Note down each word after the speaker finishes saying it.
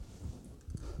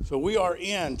So we are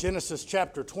in Genesis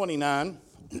chapter 29.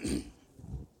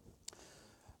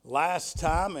 Last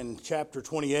time in chapter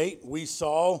 28, we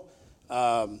saw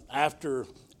after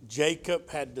Jacob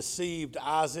had deceived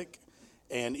Isaac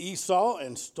and Esau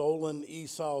and stolen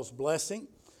Esau's blessing,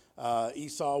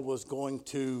 Esau was going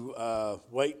to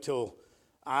wait till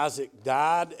Isaac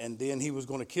died, and then he was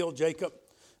going to kill Jacob.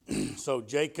 So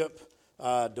Jacob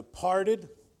departed.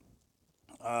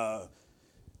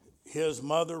 His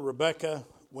mother, Rebekah,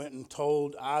 went and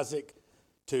told Isaac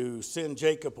to send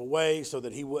Jacob away so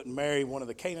that he wouldn't marry one of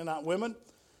the Canaanite women.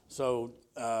 So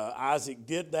Isaac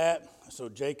did that. So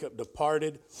Jacob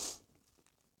departed.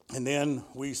 And then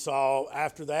we saw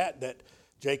after that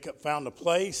Jacob found a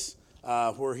place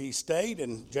where he stayed,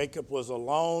 and Jacob was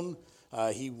alone.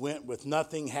 He went with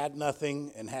nothing,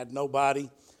 and had nobody.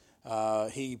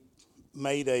 He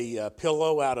made a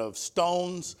pillow out of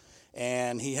stones,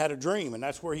 and he had a dream, and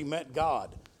that's where he met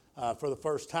God for the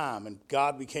first time. And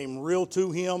God became real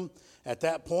to him at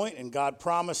that point, and God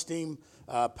promised him,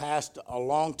 passed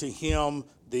along to him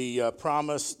the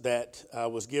promise that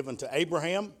was given to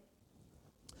Abraham,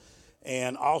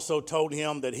 and also told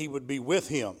him that he would be with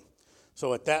him.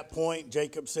 So at that point,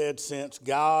 Jacob said, since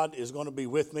God is going to be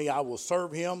with me, I will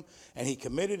serve him. And he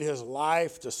committed his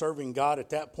life to serving God at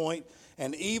that point,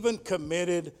 and even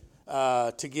committed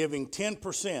to giving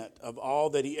 10% of all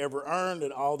that he ever earned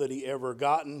and all that he ever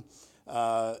gotten.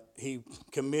 He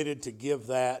committed to give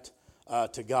that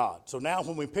to God. So now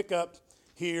when we pick up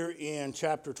here in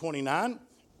chapter 29,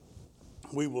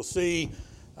 we will see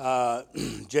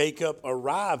Jacob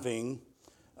arriving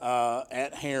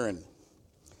at Haran.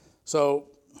 So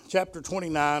chapter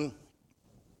 29,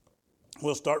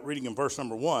 we'll start reading in verse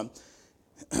number 1.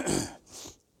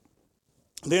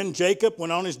 Then Jacob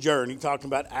went on his journey, talking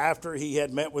about after he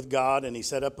had met with God, and he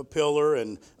set up a pillar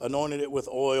and anointed it with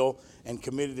oil and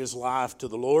committed his life to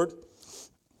the Lord.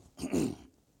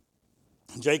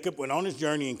 Jacob went on his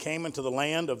journey and came into the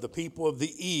land of the people of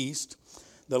the east.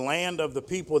 The land of the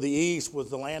people of the east was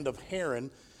the land of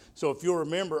Haran. So if you'll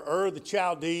remember, Ur the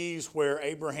Chaldees, where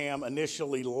Abraham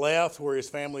initially left, where his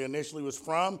family initially was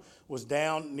from, was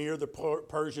down near the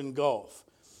Persian Gulf.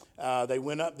 They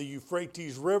went up the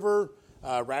Euphrates River,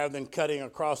 rather than cutting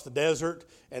across the desert,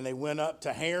 and they went up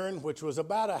to Haran, which was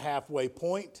about a halfway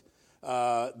point.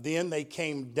 Then they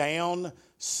came down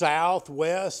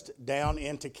southwest, down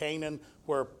into Canaan,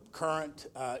 where current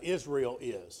Israel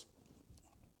is.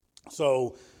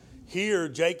 So here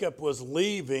Jacob was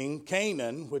leaving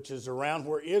Canaan, which is around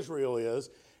where Israel is,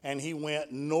 and he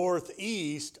went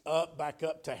northeast back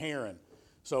up to Haran.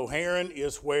 So Haran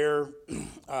is where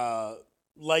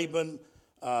Laban,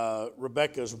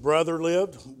 Rebekah's brother,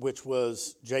 lived, which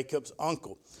was Jacob's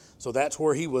uncle. So that's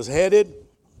where he was headed.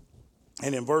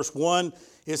 And in verse 1,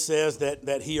 it says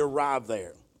that he arrived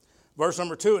there. Verse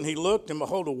number 2, and he looked, and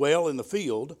behold, a well in the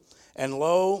field, and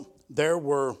lo, there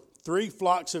were 3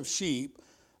 flocks of sheep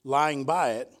lying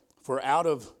by it, for out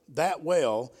of that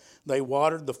well they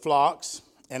watered the flocks,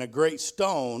 and a great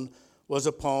stone was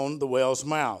upon the well's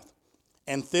mouth.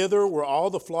 And thither were all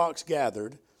the flocks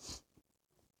gathered,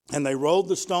 and they rolled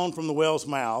the stone from the well's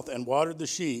mouth and watered the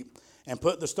sheep and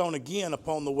put the stone again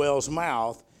upon the well's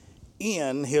mouth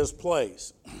in his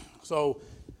place. So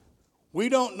we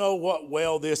don't know what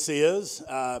well this is.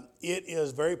 It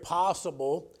is very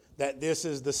possible that this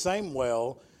is the same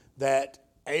well that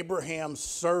Abraham's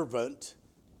servant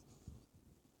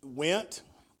went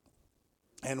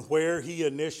and where he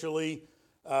initially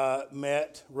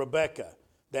met Rebekah,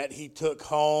 that he took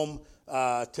home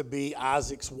to be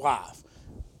Isaac's wife.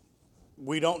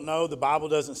 We don't know. The Bible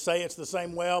doesn't say it's the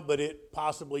same well, but it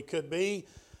possibly could be.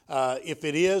 If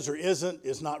it is or isn't,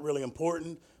 it's not really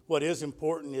important. What is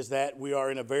important is that we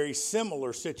are in a very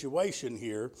similar situation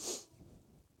here.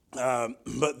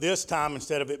 But this time,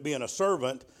 instead of it being a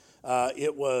servant,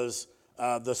 it was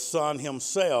the son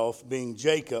himself, being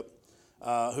Jacob,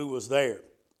 who was there.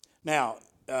 Now,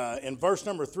 in verse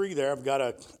number 3 there, I've got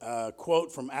a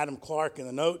quote from Adam Clark in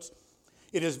the notes.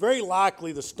 It is very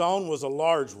likely the stone was a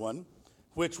large one,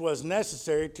 which was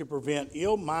necessary to prevent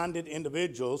ill-minded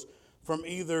individuals from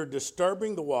either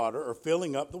disturbing the water or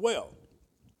filling up the well.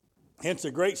 Hence,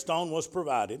 a great stone was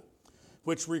provided,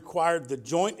 which required the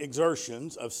joint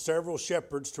exertions of several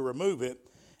shepherds to remove it,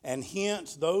 and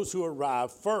hence those who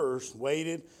arrived first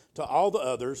waited till all the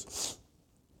others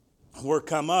were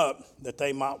come up, that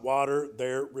they might water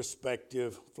their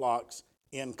respective flocks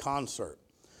in concert.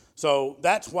 So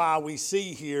that's why we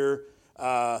see here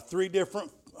 3 different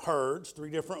herds,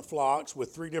 3 different flocks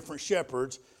with 3 different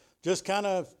shepherds, just kind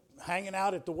of hanging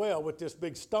out at the well with this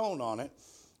big stone on it,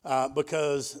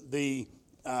 because the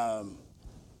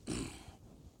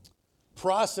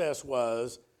process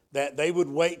was that they would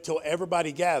wait till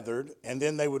everybody gathered, and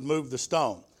then they would move the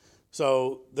stone.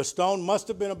 So the stone must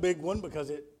have been a big one because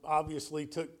it obviously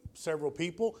took several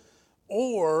people,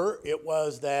 or it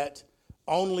was that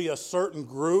only a certain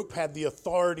group had the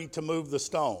authority to move the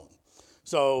stone.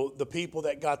 So the people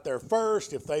that got there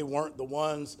first, if they weren't the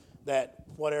ones that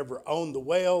whatever owned the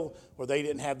well, or they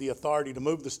didn't have the authority to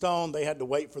move the stone, they had to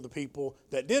wait for the people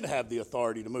that did have the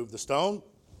authority to move the stone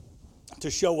to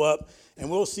show up. And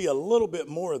we'll see a little bit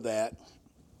more of that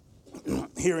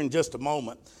here in just a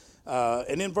moment.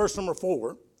 And in verse number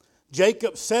 4,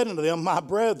 Jacob said unto them, My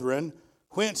brethren,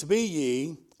 whence be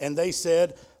ye? And they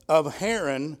said, Of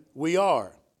Haran we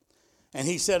are. And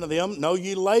he said unto them, Know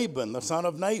ye Laban, the son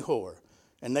of Nahor?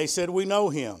 And they said, We know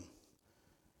him.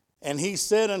 And he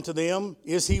said unto them,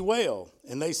 Is he well?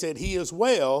 And they said, He is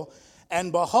well.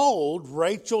 And behold,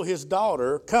 Rachel his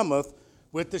daughter cometh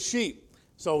with the sheep.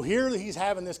 So here he's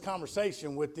having this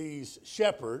conversation with these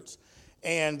shepherds.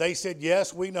 And they said,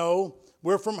 Yes, we know.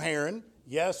 We're from Haran.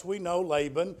 Yes, we know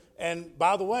Laban. And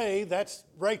by the way, that's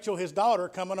Rachel his daughter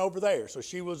coming over there. So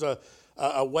she was a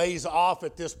ways off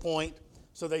at this point.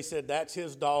 So they said, That's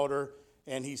his daughter,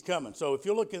 and he's coming. So if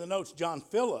you look in the notes, John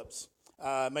Phillips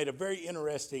made a very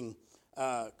interesting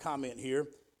comment here.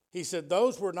 He said,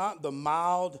 Those were not the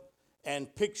mild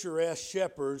and picturesque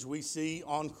shepherds we see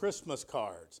on Christmas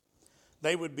cards.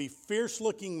 They would be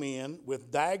fierce-looking men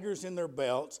with daggers in their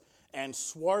belts and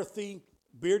swarthy,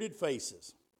 bearded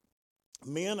faces.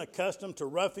 Men accustomed to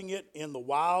roughing it in the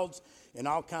wilds in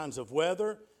all kinds of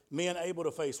weather. Men able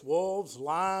to face wolves,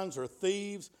 lions, or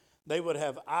thieves. They would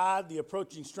have eyed the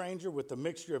approaching stranger with a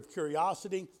mixture of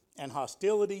curiosity and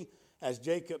hostility. As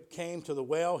Jacob came to the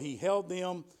well, he held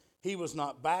them. He was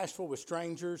not bashful with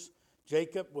strangers.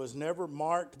 Jacob was never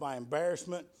marked by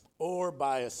embarrassment or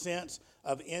by a sense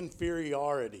of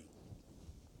inferiority.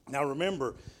 Now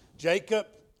remember, Jacob,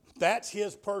 that's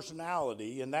his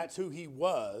personality and that's who he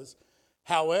was.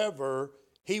 However,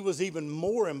 he was even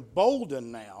more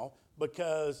emboldened now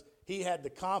because he had the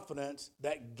confidence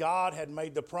that God had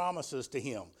made the promises to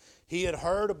him. He had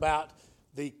heard about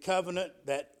the covenant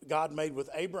that God made with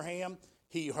Abraham.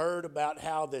 He heard about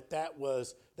how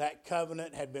that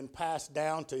covenant had been passed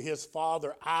down to his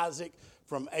father Isaac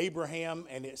from Abraham,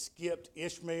 and it skipped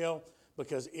Ishmael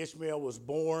because Ishmael was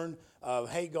born of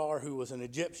Hagar, who was an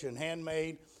Egyptian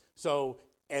handmaid.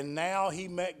 And now he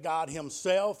met God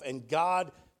himself, and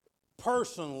God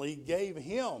personally gave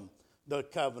him the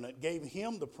covenant, gave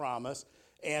him the promise,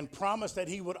 and promised that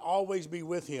he would always be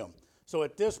with him. So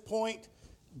at this point,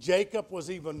 Jacob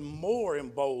was even more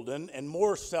emboldened and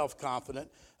more self-confident,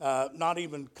 not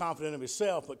even confident of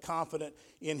himself, but confident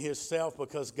in himself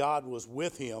because God was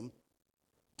with him.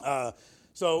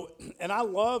 And I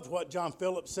loved what John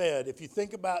Phillips said. If you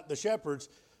think about the shepherds,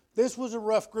 this was a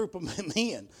rough group of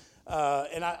men.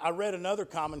 And I read another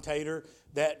commentator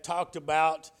that talked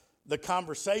about the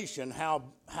conversation,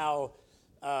 how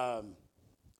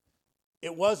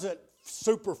it wasn't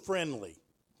super friendly.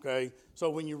 Okay, so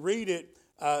when you read it,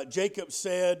 Jacob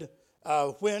said,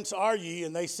 "Whence are ye?"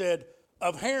 And they said,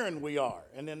 "Of Haran we are."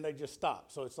 And then they just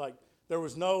stopped. So it's like there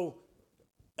was no.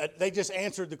 They just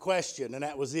answered the question, and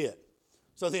that was it.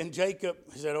 So then Jacob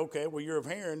said, "Okay, well you're of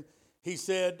Haran." He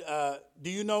said,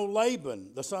 "Do you know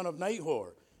Laban, the son of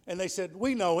Nahor?" And they said,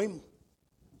 "We know him."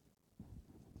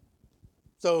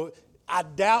 So I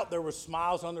doubt there were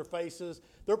smiles on their faces.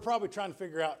 They're probably trying to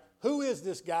figure out, who is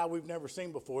this guy we've never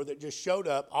seen before that just showed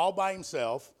up all by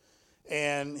himself,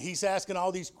 and he's asking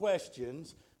all these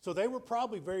questions. So they were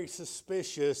probably very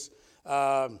suspicious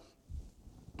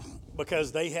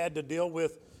because they had to deal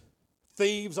with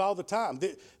thieves all the time.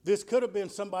 This could have been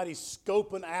somebody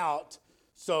scoping out.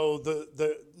 So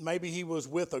maybe he was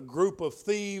with a group of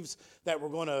thieves that were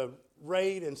going to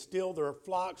raid and steal their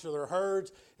flocks or their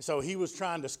herds. So he was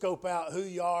trying to scope out who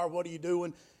you are, what are you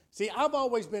doing. See, I've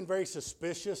always been very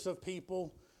suspicious of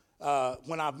people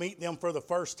when I meet them for the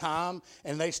first time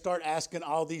and they start asking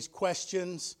all these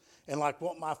questions and like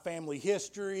want my family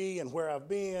history and where I've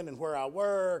been and where I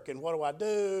work and what do I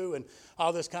do and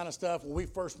all this kind of stuff. When we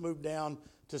first moved down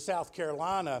to South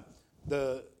Carolina,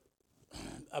 a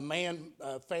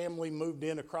family moved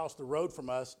in across the road from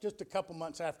us just a couple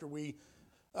months after we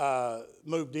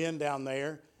moved in down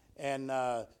there. And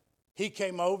he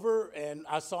came over and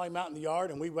I saw him out in the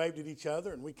yard and we waved at each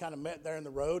other and we kind of met there in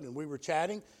the road and we were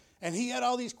chatting. And he had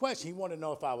all these questions. He wanted to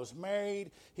know if I was married.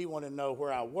 He wanted to know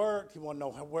where I worked. He wanted to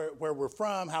know where we're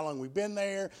from, how long we've been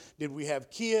there. Did we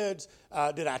have kids?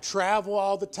 Did I travel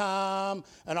all the time?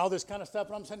 And all this kind of stuff.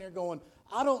 And I'm sitting there going,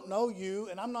 I don't know you,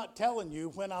 and I'm not telling you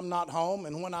when I'm not home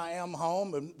and when I am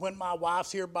home and when my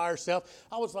wife's here by herself.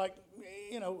 I was like,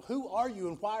 who are you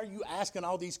and why are you asking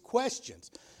all these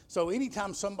questions? So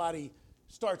anytime somebody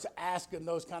starts asking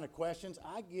those kind of questions,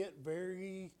 I get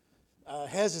very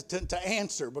hesitant to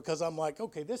answer because I'm like,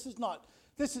 okay, this is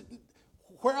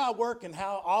where I work and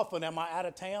how often am I out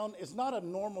of town is not a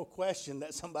normal question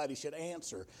that somebody should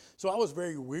answer. So I was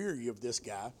very weary of this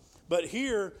guy. But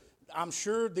here, I'm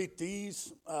sure that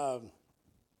these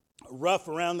rough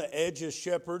around the edges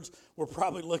shepherds were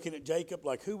probably looking at Jacob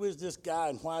like, who is this guy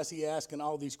and why is he asking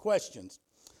all these questions?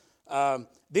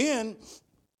 Then,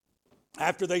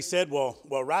 after they said, well,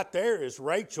 right there is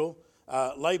Rachel,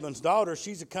 Laban's daughter.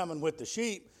 She's coming with the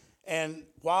sheep. And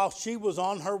while she was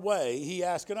on her way, he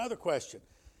asked another question.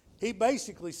 He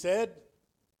basically said,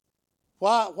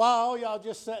 why all y'all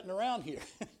just sitting around here?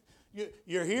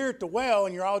 You're here at the well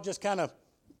and you're all just kind of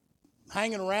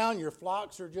hanging around. Your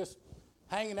flocks are just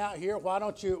hanging out here. Why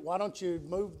don't you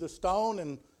move the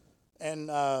stone and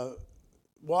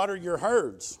water your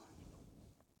herds?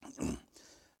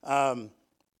 And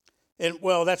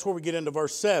that's where we get into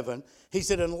verse 7. He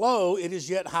said, and lo, it is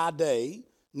yet high day,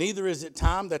 neither is it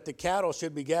time that the cattle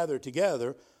should be gathered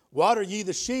together. Water ye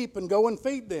the sheep and go and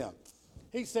feed them.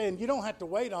 He's saying you don't have to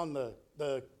wait on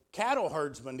the cattle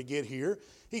herdsmen to get here.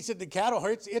 He said the cattle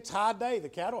herds, it's high day. The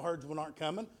cattle herdsmen aren't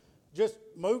coming. Just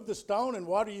move the stone and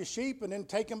water your sheep and then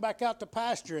take them back out to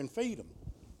pasture and feed them.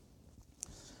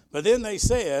 But then they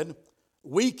said,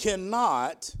 we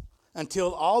cannot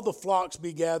until all the flocks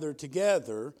be gathered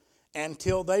together,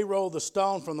 until they roll the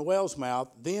stone from the well's mouth,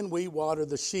 then we water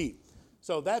the sheep.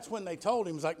 So that's when they told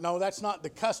him, it's like, no, that's not the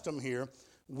custom here.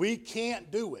 We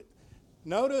can't do it.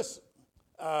 Notice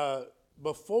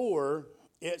before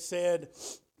it said,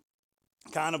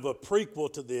 kind of a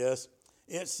prequel to this,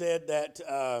 it said that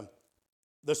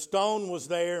the stone was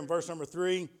there in verse number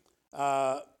 3,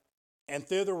 and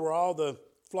thither were all the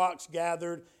flocks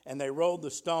gathered, and they rolled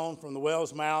the stone from the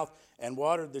well's mouth and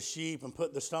watered the sheep and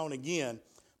put the stone again.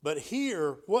 But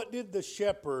here, what did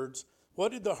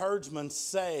the herdsmen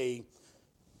say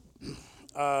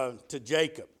to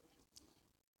Jacob?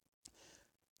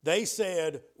 They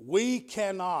said, we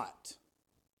cannot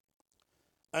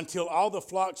until all the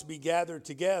flocks be gathered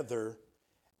together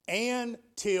and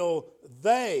till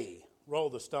they roll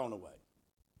the stone away.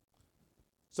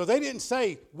 So they didn't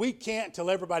say, we can't till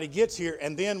everybody gets here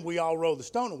and then we all roll the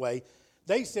stone away.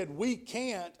 They said, we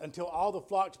can't until all the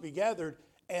flocks be gathered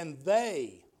and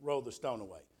they roll the stone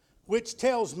away. Which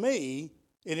tells me,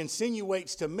 it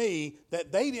insinuates to me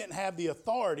that they didn't have the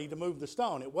authority to move the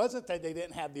stone. It wasn't that they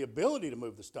didn't have the ability to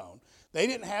move the stone. They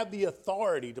didn't have the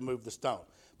authority to move the stone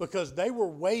because they were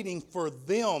waiting for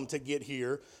them to get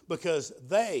here because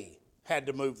they had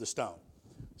to move the stone.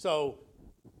 So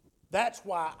that's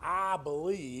why I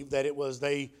believe that it was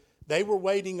they were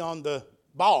waiting on the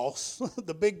boss,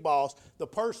 the big boss, the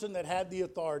person that had the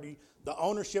authority, the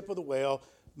ownership of the well.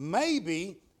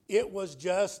 Maybe it was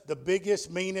just the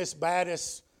biggest, meanest,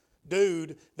 baddest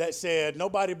dude that said,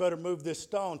 nobody better move this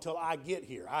stone till I get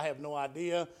here. I have no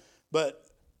idea. But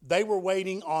they were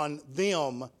waiting on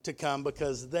them to come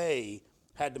because they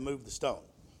had to move the stone.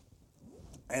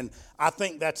 And I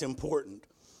think that's important,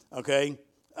 okay?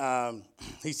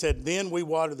 He said, then we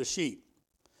water the sheep.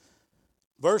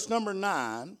 Verse number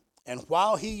 9, and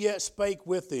while he yet spake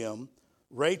with them,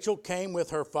 Rachel came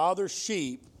with her father's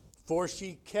sheep, for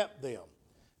she kept them.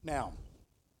 Now,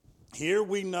 here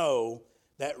we know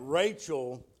that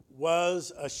Rachel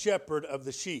was a shepherd of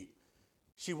the sheep.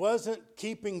 She wasn't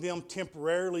keeping them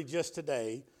temporarily just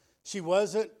today. She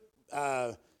wasn't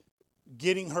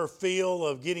getting her feel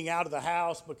of getting out of the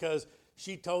house because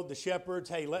she told the shepherds,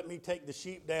 hey, let me take the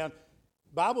sheep down.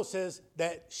 Bible says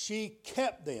that she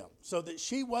kept them, so that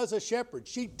she was a shepherd.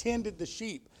 She tended the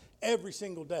sheep every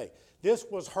single day. This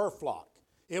was her flock.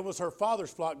 It was her father's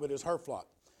flock, but it was her flock.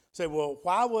 Say, well,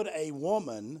 why would a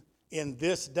woman in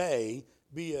this day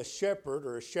be a shepherd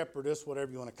or a shepherdess,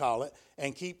 whatever you want to call it,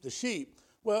 and keep the sheep?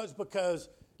 Well, it's because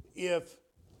if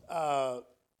a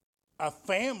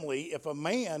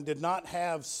man did not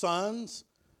have sons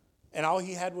and all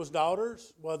he had was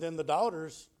daughters, well, then the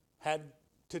daughters had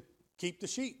to keep the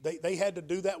sheep. They had to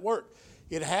do that work.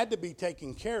 It had to be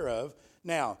taken care of.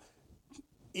 Now,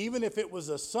 even if it was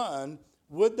a son,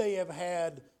 would they have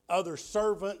had other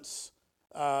servants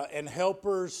and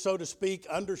helpers, so to speak,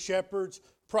 under shepherds?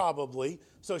 Probably.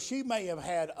 So she may have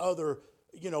had other,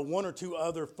 one or two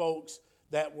other folks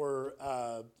that were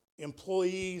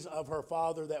employees of her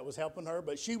father that was helping her,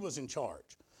 but she was in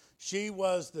charge. She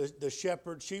was the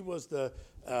shepherd. She was the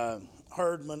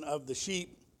herdman of the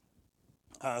sheep.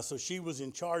 So she was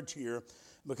in charge here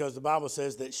because the Bible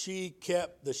says that she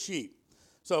kept the sheep.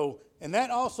 So, and that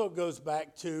also goes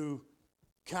back to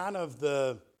kind of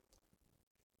the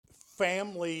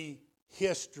family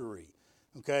history,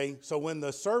 okay? So when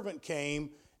the servant came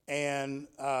and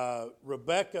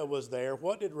Rebekah was there,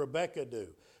 what did Rebekah do?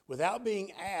 Without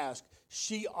being asked,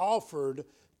 she offered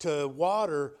to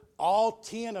water all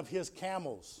 10 of his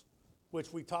camels,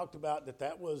 which we talked about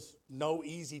that was no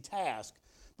easy task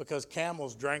because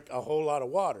camels drank a whole lot of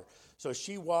water. So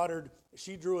she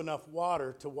drew enough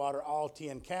water to water all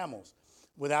 10 camels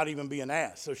without even being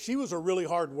asked. So she was a really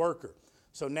hard worker.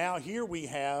 So now here we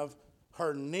have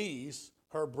her niece,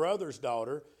 her brother's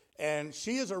daughter, and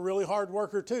she is a really hard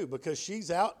worker too because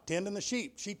she's out tending the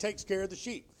sheep. She takes care of the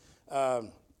sheep.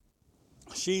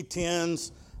 She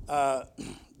tends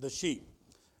the sheep.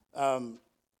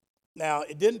 Now,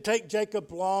 it didn't take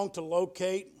Jacob long to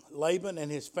locate Laban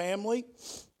and his family.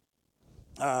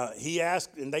 He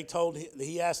asked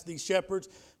these shepherds.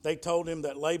 They told him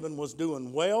that Laban was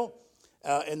doing well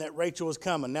and that Rachel was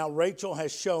coming. Now, Rachel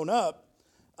has shown up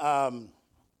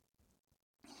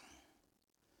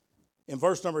in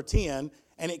verse number 10.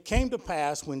 And it came to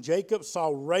pass when Jacob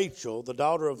saw Rachel, the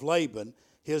daughter of Laban,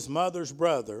 his mother's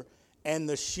brother, and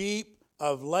the sheep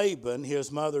of Laban,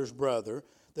 his mother's brother,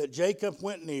 that Jacob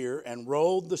went near and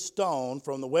rolled the stone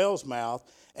from the well's mouth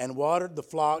and watered the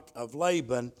flock of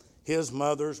Laban, his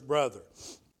mother's brother.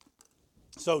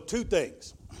 So 2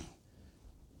 things.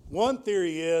 One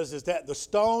theory is that the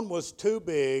stone was too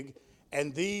big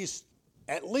and these,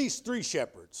 at least 3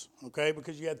 shepherds, okay,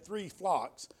 because you had 3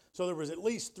 flocks. So there was at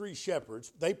least 3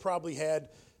 shepherds. They probably had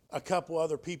a couple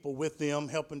other people with them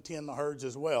helping tend the herds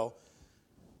as well.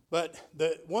 But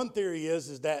the one theory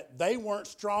is that they weren't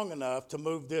strong enough to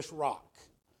move this rock.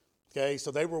 Okay,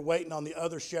 so they were waiting on the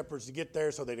other shepherds to get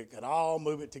there so they could all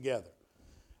move it together.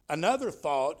 Another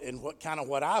thought, and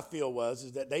what I feel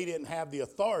is that they didn't have the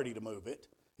authority to move it.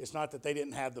 It's not that they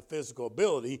didn't have the physical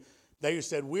ability. They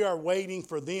said, we are waiting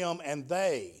for them and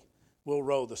they will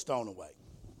roll the stone away.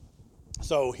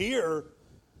 So here,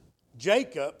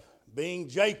 Jacob, being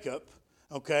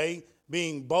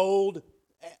bold,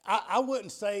 I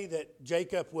wouldn't say that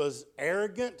Jacob was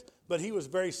arrogant, but he was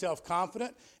very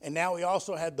self-confident. And now he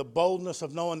also had the boldness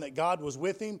of knowing that God was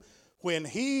with him. When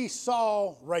he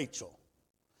saw Rachel,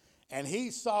 and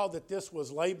he saw that this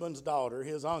was Laban's daughter,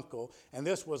 his uncle, and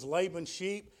this was Laban's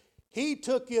sheep, he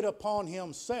took it upon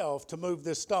himself to move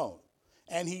this stone.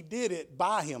 And he did it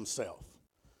by himself.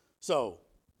 So,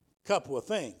 couple of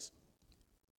things.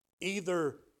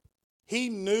 Either he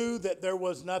knew that there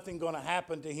was nothing going to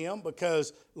happen to him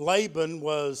because Laban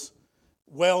was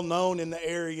well known in the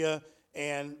area,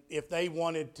 and if they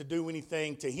wanted to do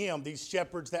anything to him, these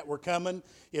shepherds that were coming,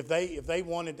 if they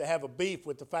wanted to have a beef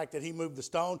with the fact that he moved the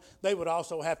stone, they would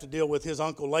also have to deal with his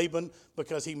uncle Laban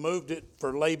because he moved it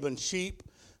for Laban's sheep.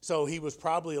 So he was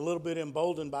probably a little bit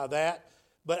emboldened by that.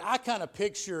 But I kind of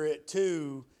picture it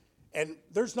too. And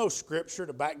there's no scripture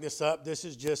to back this up. This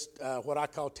is just what I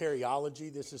call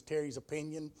Terryology. This is Terry's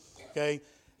opinion, okay?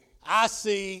 I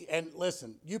see, and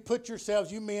listen, you put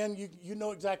yourselves, you men, you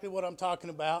know exactly what I'm talking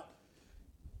about.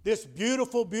 This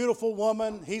beautiful, beautiful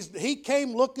woman, he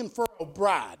came looking for a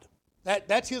bride.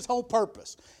 That's his whole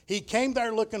purpose. He came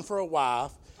there looking for a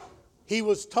wife. He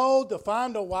was told to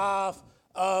find a wife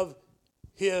of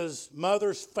his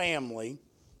mother's family.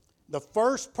 The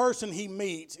first person he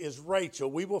meets is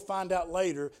Rachel. We will find out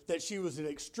later that she was an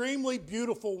extremely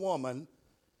beautiful woman.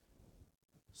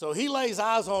 So he lays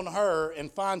eyes on her and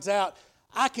finds out,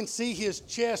 I can see his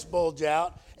chest bulge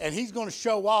out, and he's going to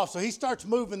show off. So he starts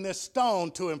moving this stone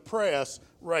to impress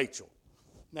Rachel.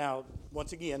 Now,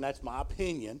 once again, that's my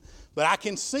opinion, but I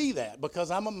can see that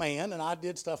because I'm a man and I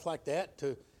did stuff like that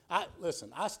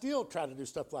I still try to do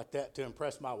stuff like that to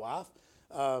impress my wife.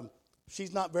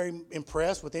 She's not very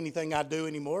impressed with anything I do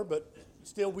anymore, but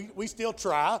still, we still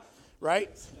try, right?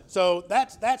 So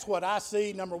that's what I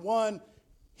see. Number one,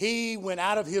 he went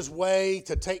out of his way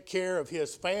to take care of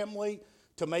his family,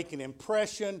 to make an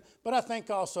impression. But I think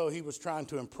also he was trying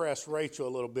to impress Rachel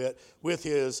a little bit with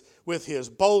his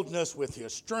boldness, with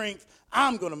his strength.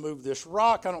 I'm going to move this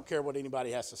rock. I don't care what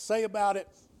anybody has to say about it.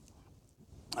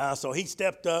 So he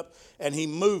stepped up and he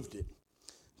moved it.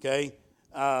 Okay.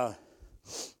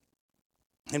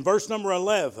 In verse number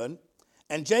 11,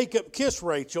 and Jacob kissed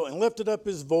Rachel and lifted up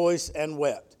his voice and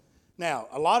wept. Now,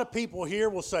 a lot of people here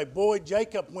will say, boy,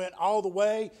 Jacob went all the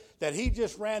way that he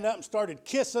just ran up and started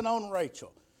kissing on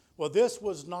Rachel. Well, this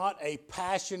was not a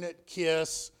passionate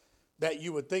kiss that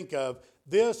you would think of.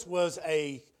 This was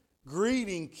a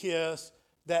greeting kiss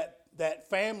that that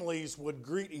families would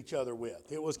greet each other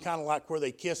with. It was kind of like where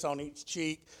they kiss on each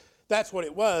cheek. That's what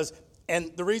it was.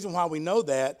 And the reason why we know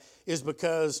that is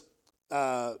because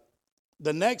the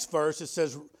next verse, it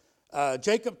says,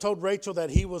 Jacob told Rachel that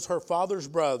he was her father's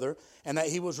brother and that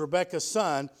he was Rebekah's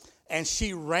son, and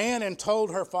she ran and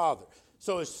told her father.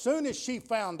 So as soon as she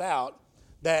found out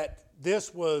that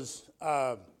this was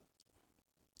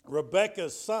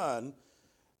Rebekah's son,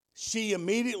 she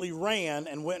immediately ran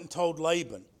and went and told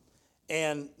Laban.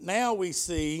 And now we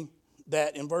see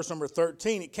that in verse number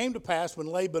 13, it came to pass when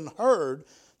Laban heard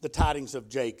the tidings of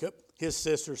Jacob, his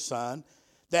sister's son,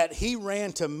 that he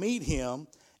ran to meet him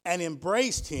and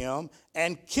embraced him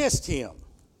and kissed him.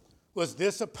 Was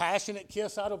this a passionate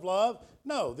kiss out of love?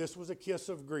 No, this was a kiss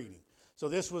of greeting. So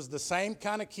this was the same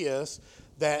kind of kiss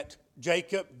that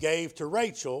Jacob gave to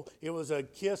Rachel. It was a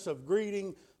kiss of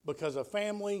greeting because of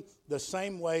family, the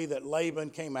same way that Laban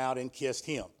came out and kissed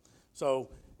him. So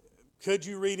could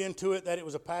you read into it that it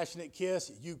was a passionate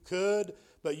kiss? You could,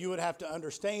 but you would have to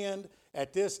understand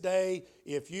at this day,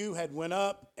 if you had went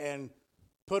up and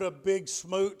put a big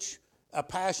smooch, a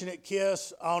passionate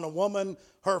kiss on a woman,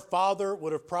 her father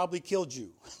would have probably killed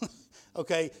you.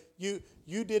 Okay, you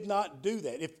did not do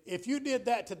that. If you did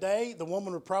that today, the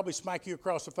woman would probably smack you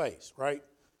across the face, right?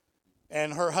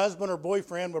 And her husband or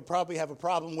boyfriend would probably have a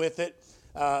problem with it.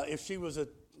 If she was a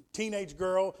teenage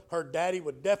girl, her daddy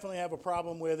would definitely have a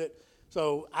problem with it.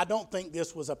 So I don't think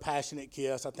this was a passionate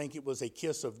kiss. I think it was a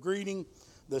kiss of greeting,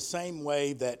 the same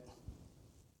way that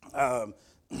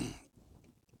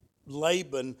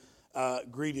Laban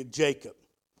greeted Jacob.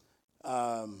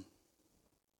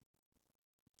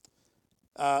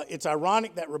 It's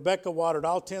ironic that Rebekah watered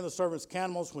all 10 of the servants'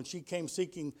 camels when he came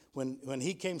seeking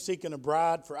a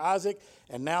bride for Isaac,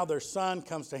 and now their son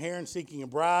comes to Haran seeking a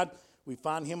bride. We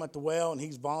find him at the well, and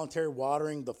he's voluntarily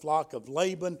watering the flock of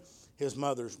Laban, his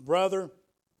mother's brother.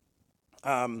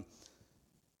 So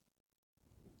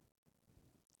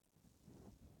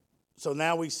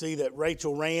now we see that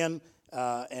Rachel ran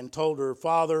and told her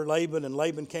father Laban, and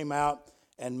Laban came out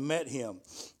and met him.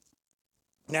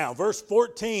 Now, verse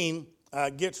 14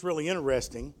 gets really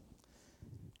interesting.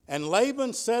 And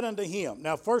Laban said unto him,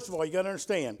 now, first of all, you got to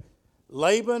understand,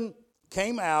 Laban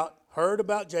came out, heard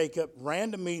about Jacob,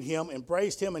 ran to meet him,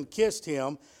 embraced him and kissed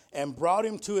him, and brought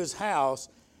him to his house,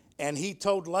 and he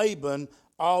told Laban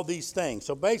all these things.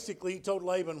 So basically, he told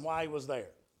Laban why he was there.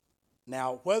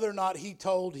 Now, whether or not he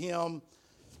told him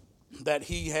that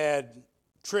he had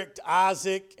tricked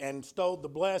Isaac and stole the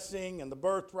blessing and the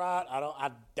birthright,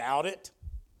 I doubt it.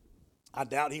 I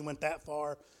doubt he went that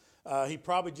far. He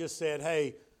probably just said,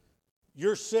 hey,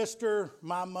 your sister,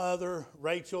 my mother,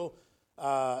 Rachel,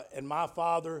 and my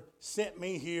father sent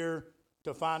me here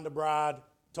to find a bride,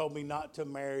 told me not to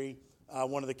marry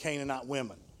one of the Canaanite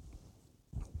women.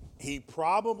 He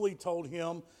probably told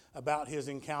him about his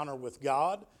encounter with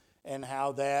God and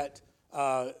how that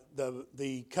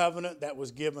the covenant that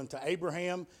was given to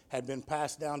Abraham had been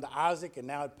passed down to Isaac and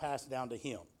now had passed down to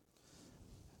him.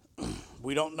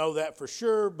 We don't know that for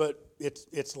sure, but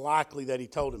it's likely that he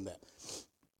told him that.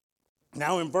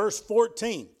 Now in verse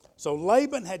 14, so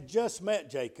Laban had just met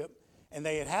Jacob, and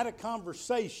they had had a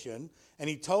conversation, and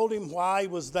he told him why he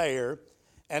was there.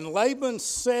 And Laban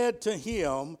said to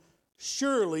him,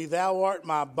 surely thou art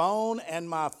my bone and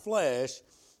my flesh.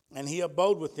 And he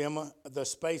abode with them the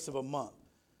space of a month.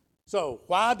 So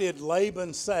why did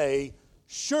Laban say,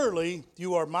 surely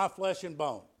you are my flesh and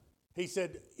bone? He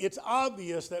said, it's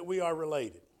obvious that we are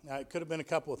related. Now, it could have been a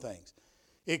couple of things.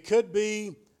 It could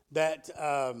be that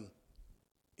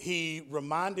he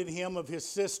reminded him of his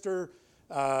sister,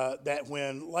 that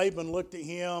when Laban looked at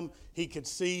him, he could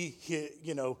see,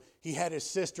 he had his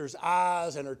sister's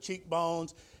eyes and her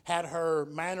cheekbones, had her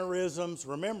mannerisms.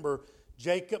 Remember,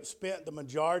 Jacob spent the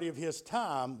majority of his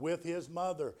time with his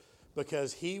mother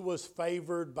because he was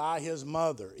favored by his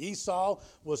mother. Esau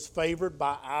was favored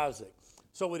by Isaac.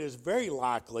 So it is very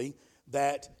likely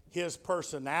that his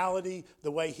personality,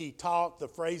 the way he talked, the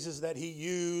phrases that he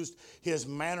used, his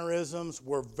mannerisms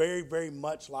were very, very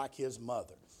much like his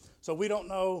mother. So we don't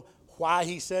know why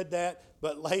he said that,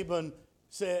 but Laban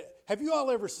said, have you all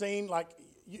ever seen, like,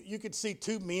 you could see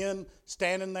two men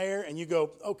standing there and you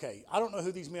go, okay, I don't know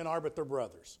who these men are, but they're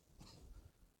brothers.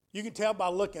 You can tell by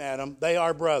looking at them, they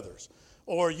are brothers.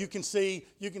 Or you can see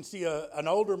an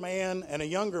older man and a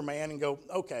younger man and go,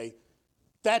 okay,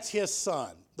 that's his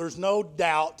son. There's no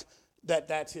doubt that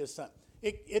that's his son.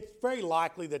 It's very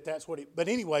likely that that's what but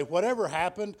anyway, whatever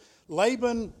happened,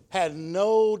 Laban had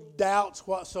no doubts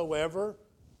whatsoever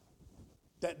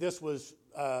that this was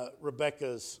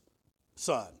Rebekah's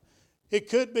son. It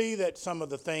could be that some of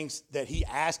the things that he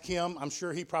asked him, I'm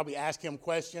sure he probably asked him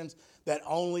questions that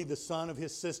only the son of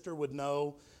his sister would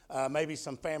know, maybe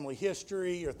some family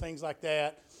history or things like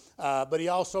that. But he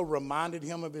also reminded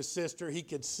him of his sister. He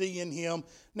could see in him.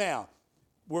 Now,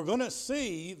 we're going to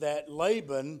see that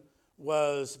Laban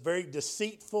was very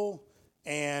deceitful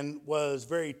and was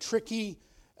very tricky.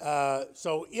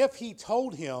 So if he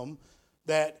told him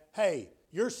that, hey,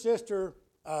 your sister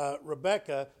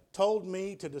Rebecca told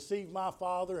me to deceive my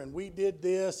father and we did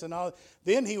this and all,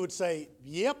 then he would say,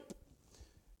 yep,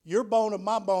 you're bone of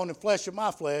my bone and flesh of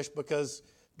my flesh, because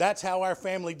that's how our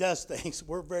family does things.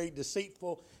 We're very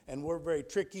deceitful and we're very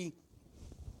tricky.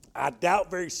 I doubt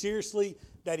very seriously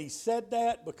that he said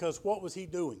that, because what was he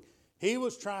doing? He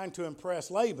was trying to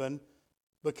impress Laban,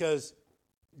 because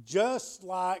just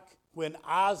like when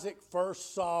Isaac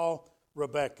first saw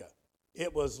Rebekah,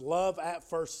 it was love at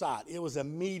first sight. It was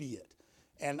immediate.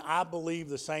 And I believe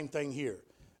the same thing here.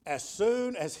 As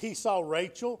soon as he saw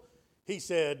Rachel, he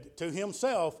said to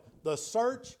himself, the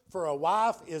search for a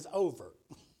wife is over.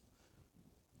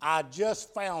 I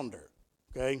just found her.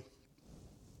 Okay?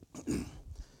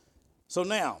 So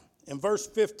now, in verse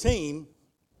 15,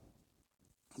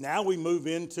 now we move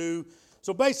into,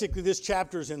 so basically this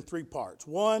chapter is in three parts.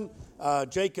 One,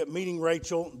 Jacob meeting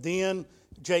Rachel. Then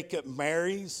Jacob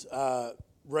marries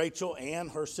Rachel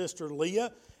and her sister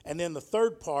Leah. And then the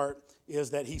third part is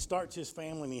that he starts his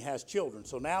family and he has children.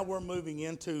 So now we're moving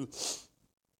into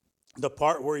the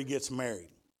part where he gets married.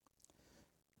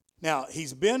 Now,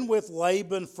 he's been with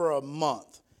Laban for a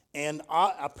month. And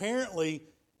apparently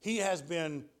he has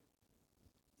been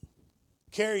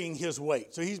carrying his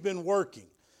weight. So he's been working.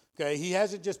 Okay, he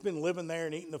hasn't just been living there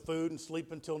and eating the food and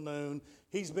sleeping till noon.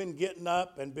 He's been getting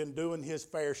up and been doing his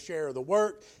fair share of the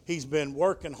work. He's been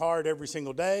working hard every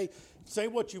single day. Say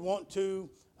what you want to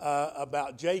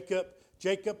about Jacob.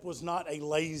 Jacob was not a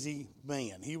lazy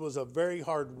man. He was a very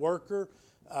hard worker.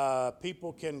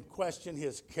 People can question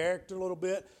his character a little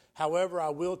bit. However, I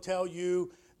will tell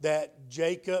you that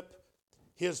Jacob,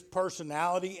 his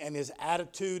personality and his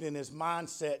attitude and his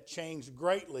mindset changed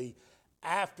greatly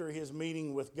after his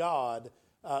meeting with God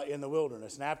in the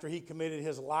wilderness and after he committed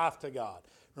his life to God.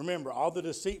 Remember, all the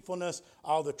deceitfulness,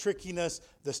 all the trickiness,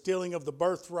 the stealing of the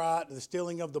birthright, the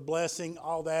stealing of the blessing,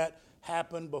 all that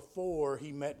happened before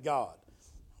he met God.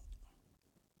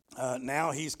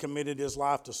 Now he's committed his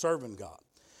life to serving God.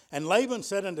 And Laban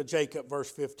said unto Jacob,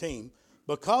 verse 15,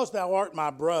 because thou art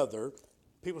my brother.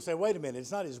 People say, wait a minute,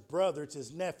 it's not his brother, it's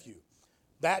his nephew.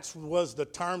 That was the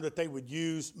term that they would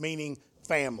use, meaning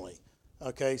family.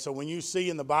 Okay, so when you see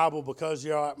in the Bible, because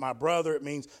you are my brother, it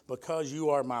means because you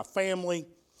are my family.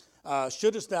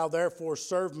 Shouldest thou therefore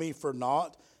serve me for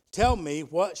naught? Tell me,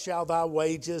 what shall thy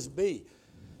wages be?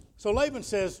 So Laban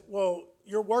says, well,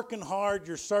 you're working hard,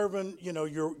 you're serving,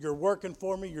 you're working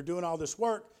for me, you're doing all this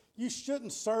work. You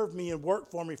shouldn't serve me and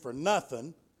work for me for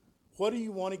nothing. What do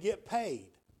you want to get paid?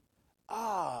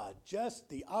 Just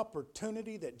the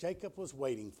opportunity that Jacob was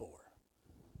waiting for.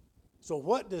 So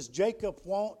what does Jacob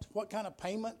want? What kind of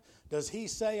payment? Does he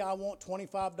say, I want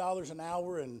 $25 an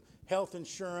hour and health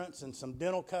insurance and some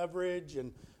dental coverage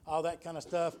and all that kind of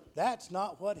stuff? That's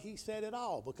not what he said at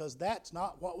all, because that's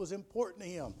not what was important to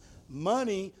him.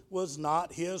 Money was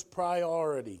not his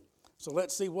priority. So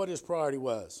let's see what his priority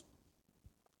was.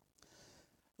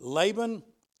 Laban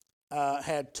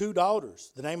had two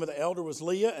daughters. The name of the elder was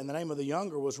Leah, and the name of the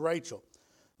younger was Rachel.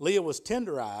 Leah was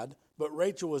tender-eyed, but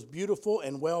Rachel was beautiful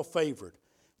and well-favored.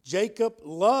 Jacob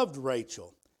loved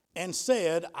Rachel and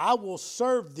said, I will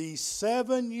serve thee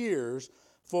 7 years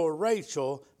for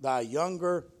Rachel, thy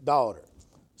younger daughter.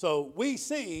 So we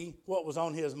see what was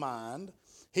on his mind.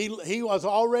 He was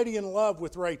already in love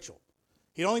with Rachel.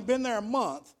 He'd only been there a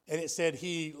month, and it said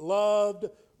he loved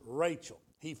Rachel.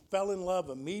 He fell in love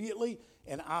immediately,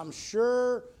 and I'm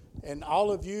sure, and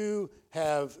all of you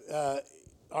have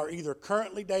are either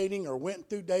currently dating or went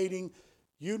through dating.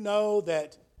 You know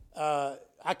that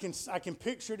I can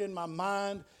picture it in my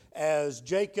mind as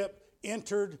Jacob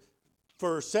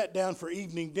sat down for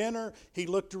evening dinner. He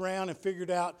looked around and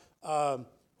figured out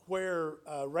where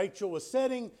Rachel was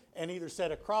sitting, and either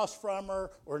sat across from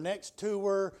her or next to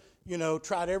her.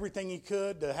 Tried everything he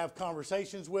could to have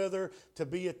conversations with her, to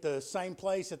be at the same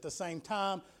place at the same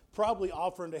time, probably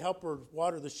offering to help her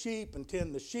water the sheep and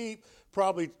tend the sheep,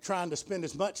 probably trying to spend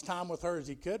as much time with her as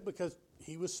he could, because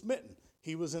he was smitten.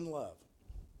 He was in love.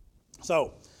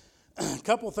 So, a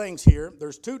couple things here.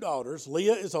 There's two daughters.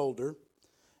 Leah is older,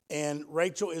 and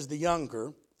Rachel is the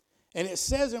younger. And it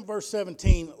says in verse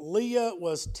 17, Leah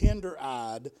was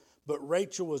tender-eyed, but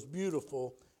Rachel was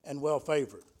beautiful and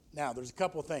well-favored. Now, there's a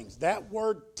couple of things. That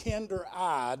word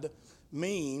tender-eyed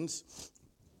means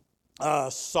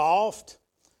soft.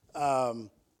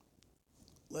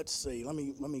 Let's see. Let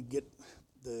me get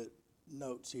the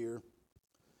notes here.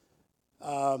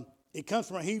 It comes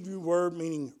from a Hebrew word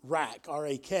meaning rak,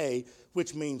 R-A-K,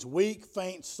 which means weak,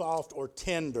 faint, soft, or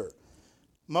tender.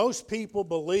 Most people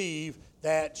believe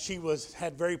that she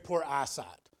had very poor eyesight,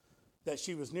 that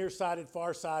she was nearsighted,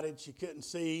 farsighted, she couldn't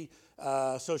see,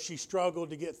 so she struggled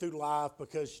to get through life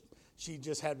because she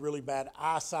just had really bad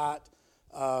eyesight.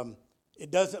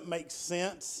 It doesn't make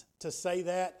sense to say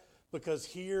that because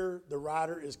here the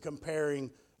writer is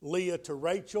comparing Leah to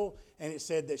Rachel, and it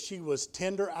said that she was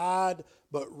tender-eyed,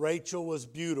 but Rachel was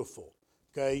beautiful.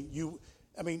 Okay,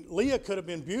 Leah could have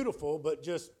been beautiful, but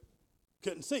just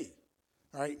couldn't see.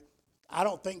 Right? I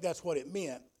don't think that's what it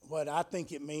meant. What I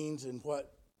think it means, and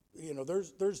what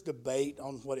there's debate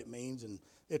on what it means, and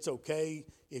it's okay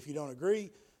if you don't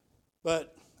agree.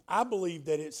 But I believe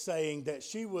that it's saying that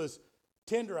she was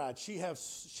tender-eyed. She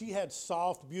had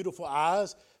soft, beautiful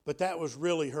eyes, but that was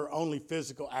really her only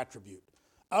physical attribute.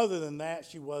 Other than that,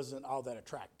 she wasn't all that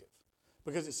attractive.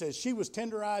 Because it says she was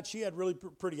tender-eyed, she had really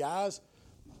pretty eyes,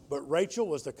 but Rachel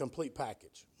was the complete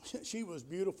package. She was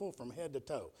beautiful from head to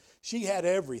toe. She had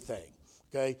everything,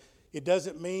 okay? It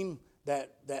doesn't mean that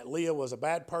Leah was a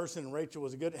bad person and Rachel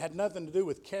was a good. It had nothing to do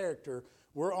with character.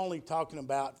 We're only talking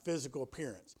about physical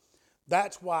appearance.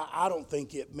 That's why I don't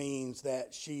think it means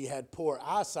that she had poor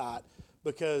eyesight,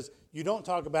 because you don't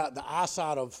talk about the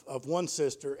eyesight of one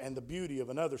sister and the beauty of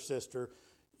another sister.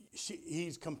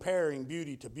 He's comparing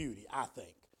beauty to beauty, I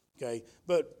think. Okay,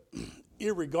 but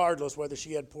irregardless whether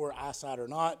she had poor eyesight or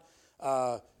not,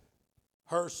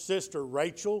 her sister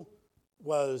Rachel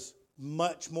was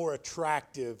much more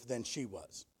attractive than she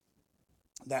was.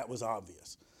 That was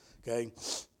obvious. Okay.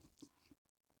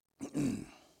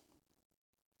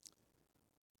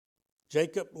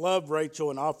 Jacob loved Rachel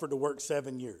and offered to work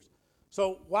 7 years.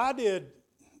 So why did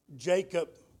Jacob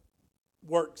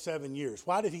work 7 years?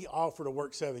 Why did he offer to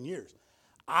work 7 years?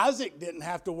 Isaac didn't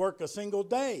have to work a single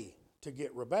day to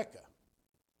get Rebekah.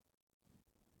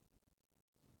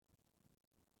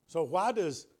 So why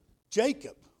does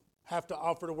Jacob have to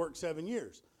offer to work 7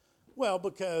 years? Well,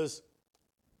 because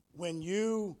when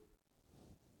you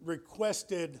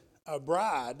requested a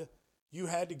bride, you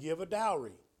had to give a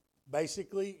dowry.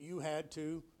 Basically, you had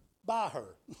to buy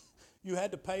her. You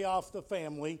had to pay off the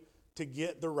family to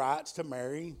get the rights to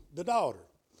marry the daughter.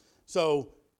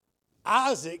 So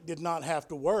Isaac did not have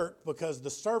to work because the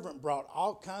servant brought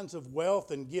all kinds of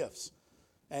wealth and gifts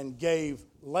and gave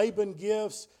Laban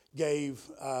gifts, gave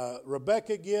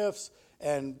Rebekah gifts,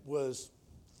 and was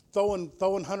throwing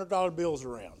 $100 bills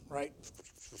around, right?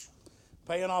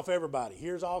 Paying off everybody.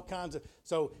 Here's all kinds of.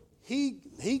 So he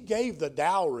gave the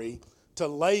dowry to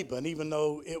Laban, even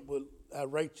though it was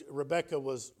Rebekah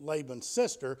was Laban's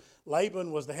sister.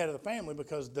 Laban was the head of the family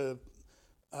because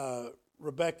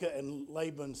Rebekah and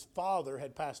Laban's father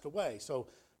had passed away. So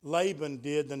Laban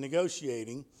did the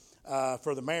negotiating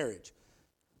for the marriage.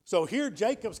 So here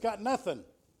Jacob's got nothing.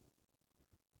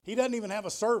 He doesn't even have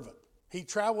a servant. He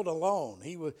traveled alone.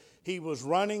 He was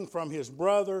running from his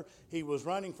brother. He was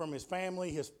running from his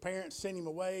family. His parents sent him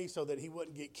away so that he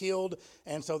wouldn't get killed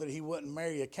and so that he wouldn't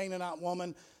marry a Canaanite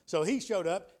woman. So he showed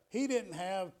up. He didn't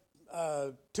have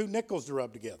 2 nickels to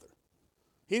rub together.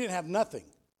 He didn't have nothing.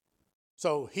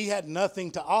 So he had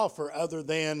nothing to offer other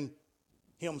than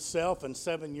himself and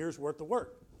 7 years worth of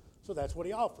work. So that's what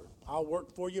he offered. I'll work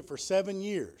for you for 7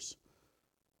 years.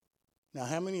 Now,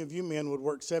 how many of you men would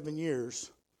work 7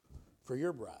 years for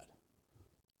your bride?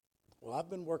 Well, I've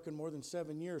been working more than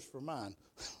 7 years for mine.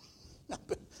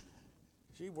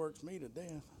 She works me to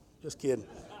death. Just kidding.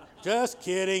 Just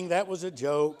kidding. That was a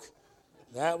joke.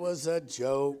 That was a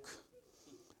joke.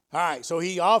 All right, so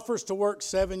he offers to work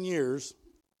 7 years.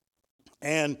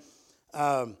 And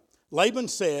Laban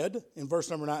said, in verse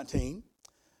number 19,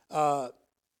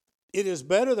 it is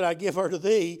better that I give her to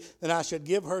thee than I should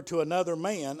give her to another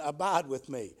man. Abide with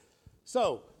me.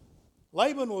 So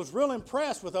Laban was real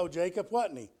impressed with old Jacob,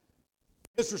 wasn't he?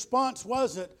 His response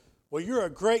wasn't, well, you're a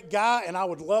great guy and I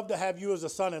would love to have you as a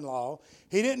son-in-law.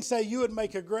 He didn't say you would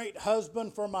make a great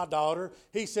husband for my daughter.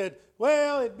 He said,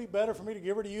 well, it'd be better for me to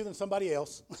give her to you than somebody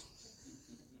else.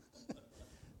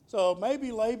 So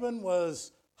maybe Laban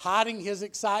was hiding his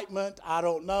excitement. I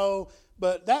don't know.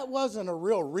 But that wasn't a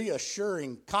real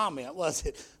reassuring comment, was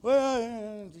it?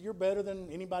 Well, you're better than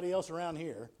anybody else around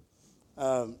here.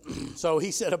 So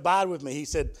he said, abide with me. He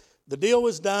said, the deal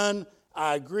was done.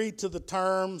 I agreed to the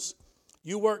terms.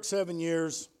 You work 7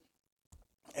 years,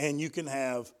 and you can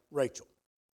have Rachel.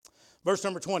 Verse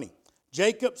number 20.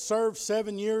 Jacob served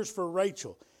 7 years for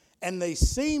Rachel, And they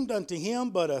seemed unto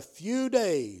him but a few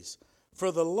days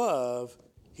for the love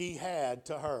he had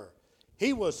to her.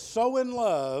 He was so in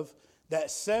love that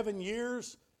 7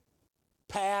 years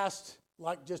passed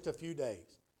like just a few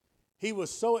days. He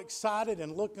was so excited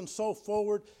and looking so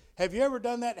forward. Have you ever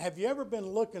done that? Have you ever been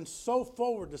looking so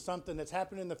forward to something that's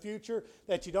happening in the future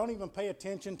that you don't even pay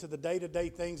attention to the day-to-day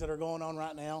things that are going on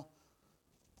right now?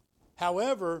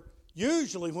 However,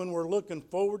 usually when we're looking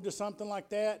forward to something like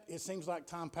that, it seems like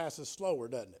time passes slower,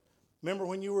 doesn't it? Remember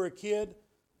when you were a kid,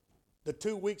 the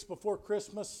 2 weeks before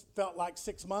Christmas felt like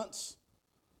 6 months?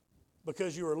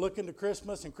 Because you were looking to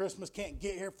Christmas and Christmas can't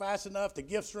get here fast enough. The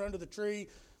gifts are under the tree.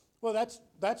 Well,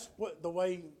 that's what the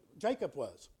way Jacob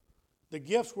was. The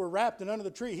gifts were wrapped and under the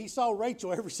tree. He saw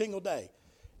Rachel every single day.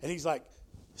 And he's like,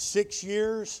 6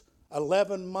 years,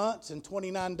 11 months, and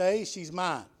 29 days, she's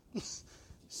mine.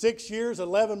 6 years,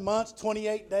 11 months,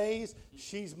 28 days,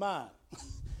 she's mine.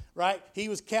 Right? He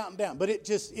was counting down. But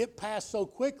it passed so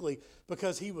quickly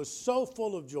because he was so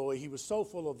full of joy. He was so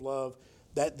full of love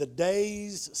that the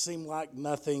days seemed like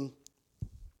nothing,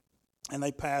 and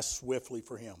they passed swiftly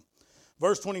for him.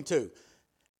 Verse 22,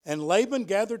 and Laban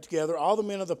gathered together all the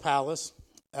men of the palace.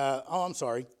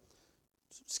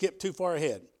 Skip too far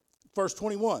ahead. Verse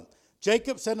 21,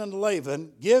 Jacob said unto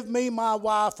Laban, give me my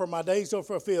wife, for my days are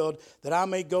fulfilled, that I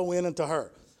may go in unto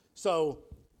her. So,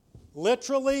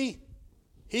 literally,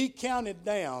 he counted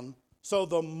down. So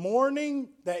the morning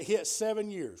that hit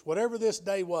 7 years, whatever this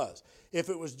day was, if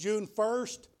it was June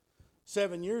 1st,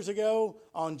 7 years ago,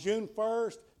 on June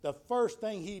 1st, the first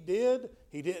thing he did,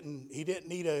 he didn't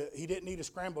need a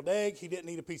scrambled egg, he didn't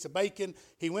need a piece of bacon.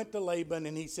 He went to Laban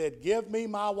and he said, give me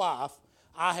my wife.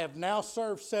 I have now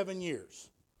served 7 years.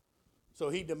 So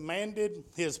he demanded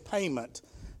his payment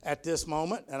at this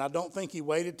moment, and I don't think he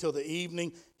waited till the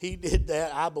evening. He did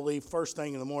that, I believe, first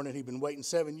thing in the morning. He'd been waiting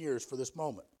 7 years for this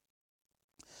moment.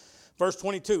 Verse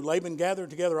 22, Laban gathered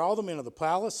together all the men of the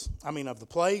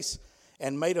place,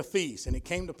 and made a feast. And it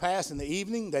came to pass in the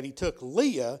evening that he took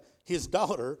Leah, his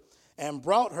daughter, and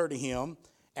brought her to him,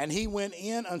 and he went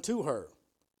in unto her.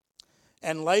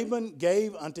 And Laban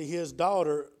gave unto his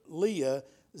daughter Leah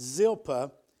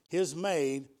Zilpah, his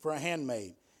maid, for a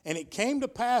handmaid. And it came to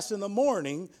pass in the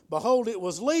morning, behold, it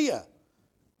was Leah.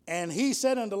 And he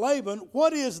said unto Laban,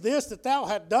 what is this that thou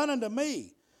hast done unto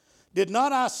me? Did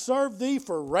not I serve thee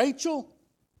for Rachel?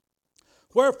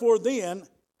 Wherefore then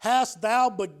hast thou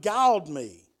beguiled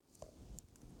me?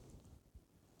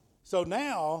 So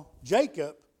now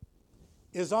Jacob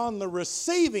is on the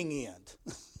receiving end.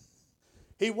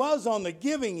 He was on the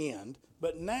giving end,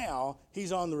 but now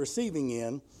he's on the receiving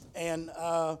end. And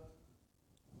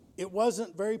it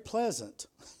wasn't very pleasant.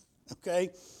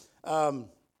 Okay?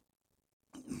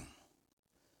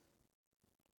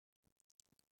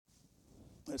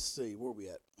 Let's see, where are we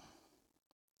at?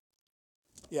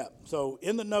 Yeah, so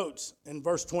in the notes in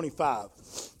verse 25,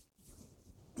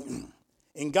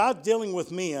 in God dealing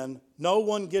with men, no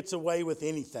one gets away with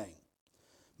anything.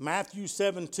 Matthew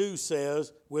 7:2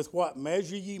 says, with what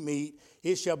measure ye meet,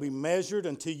 it shall be measured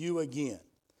unto you again.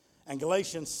 And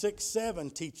Galatians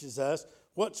 6:7 teaches us,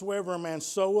 whatsoever a man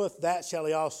soweth, that shall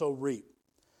he also reap.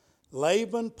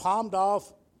 Laban palmed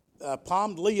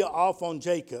Leah off on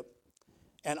Jacob,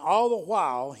 and all the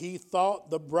while he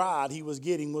thought the bride he was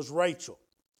getting was Rachel.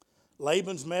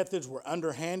 Laban's methods were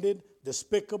underhanded,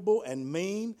 despicable, and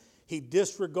mean. He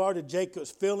disregarded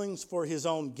Jacob's feelings for his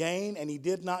own gain, and he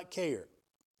did not care.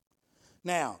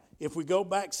 Now, if we go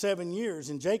back 7 years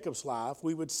in Jacob's life,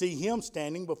 we would see him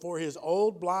standing before his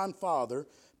old blind father,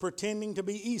 pretending to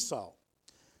be Esau.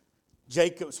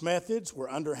 Jacob's methods were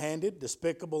underhanded,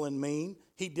 despicable, and mean.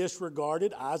 He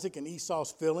disregarded Isaac and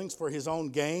Esau's feelings for his own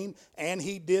gain, and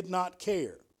he did not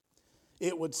care.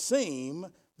 It would seem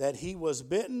that he was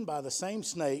bitten by the same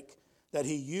snake that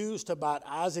he used to bite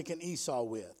Isaac and Esau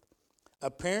with.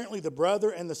 Apparently, the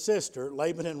brother and the sister,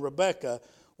 Laban and Rebekah,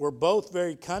 were both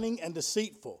very cunning and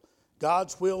deceitful.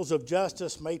 God's wheels of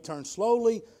justice may turn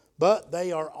slowly, but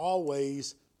they are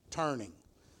always turning.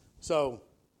 So,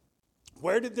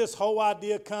 where did this whole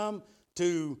idea come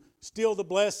to steal the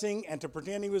blessing and to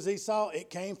pretend he was Esau? It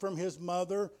came from his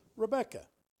mother, Rebekah.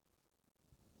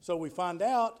 So we find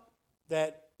out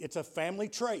that it's a family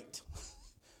trait.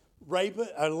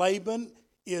 Laban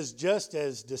is just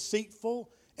as deceitful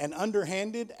and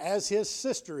underhanded as his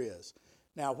sister is.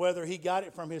 Now, whether he got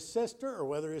it from his sister or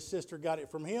whether his sister got it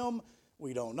from him,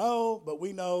 we don't know, but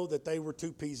we know that they were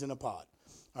two peas in a pod.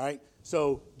 All right,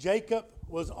 so Jacob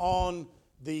was on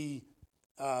the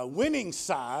winning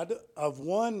side of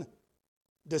one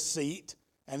deceit,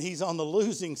 and he's on the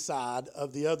losing side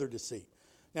of the other deceit.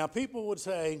 Now, people would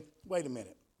say, wait a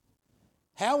minute.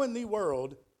 How in the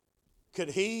world could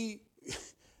he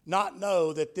not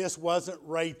know that this wasn't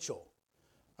Rachel?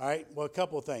 All right, well, a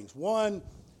couple of things. One,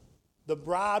 the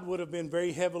bride would have been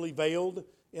very heavily veiled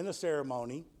in the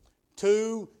ceremony.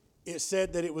 Two, it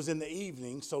said that it was in the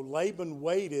evening, so Laban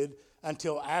waited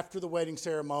until after the wedding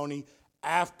ceremony,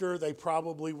 after they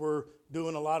probably were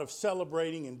doing a lot of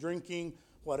celebrating and drinking,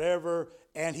 whatever,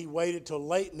 and he waited till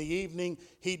late in the evening.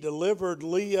 He delivered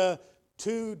Leah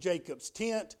to Jacob's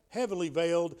tent, heavily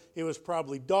veiled. It was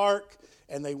probably dark,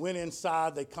 and they went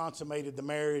inside. They consummated the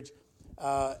marriage,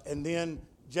 and then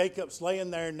Jacob's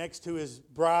laying there next to his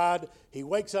bride. He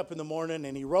wakes up in the morning,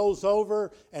 and he rolls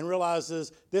over and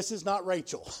realizes this is not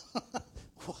Rachel.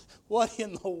 What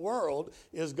in the world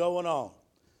is going on?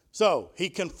 So he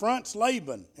confronts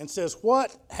Laban and says,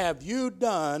 "What have you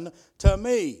done to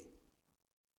me?"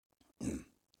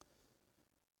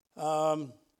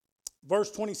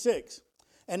 Verse 26.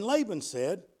 And Laban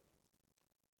said,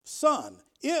 "Son,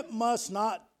 it must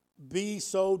not be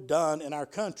so done in our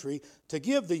country to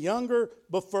give the younger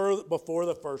before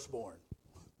the firstborn."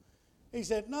 He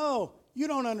said, "No, you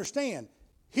don't understand.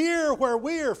 Here where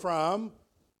we're from,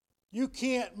 you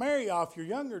can't marry off your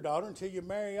younger daughter until you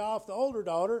marry off the older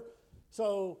daughter.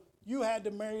 So you had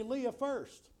to marry Leah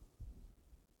first."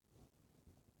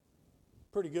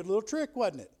 Pretty good little trick,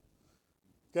 wasn't it?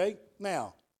 Okay,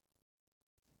 now,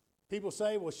 people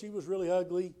say, well, she was really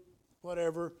ugly,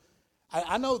 whatever.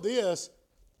 I know this.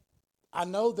 I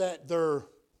know that their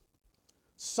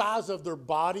size of their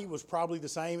body was probably the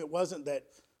same. It wasn't that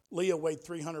Leah weighed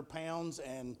 300 pounds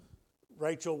and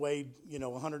Rachel weighed,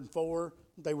 104.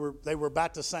 They were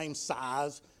about the same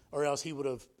size, or else he would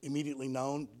have immediately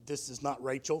known this is not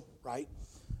Rachel, right?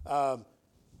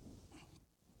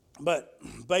 But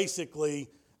basically,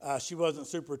 she wasn't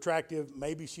super attractive.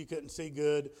 Maybe she couldn't see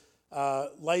good.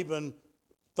 Laban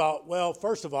thought, well,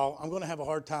 first of all, I'm going to have a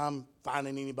hard time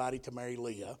finding anybody to marry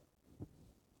Leah,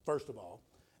 first of all.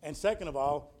 And second of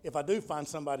all, if I do find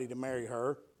somebody to marry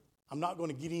her, I'm not going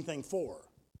to get anything for her.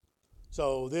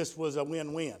 So this was a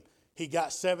win-win. He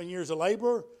got 7 years of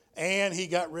labor, and he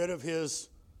got rid of his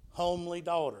homely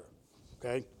daughter.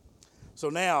 Okay? So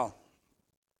now,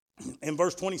 in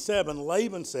verse 27,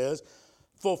 Laban says,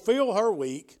 "Fulfill her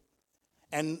week,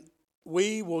 and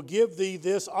we will give thee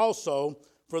this also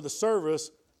for the service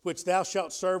which thou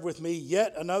shalt serve with me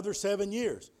yet another 7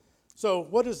 years." So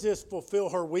what does this fulfill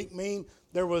her week mean?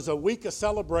 There was a week of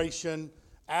celebration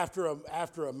after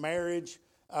a marriage,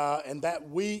 and that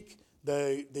week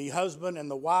the husband and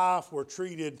the wife were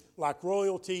treated like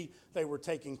royalty. They were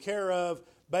taken care of.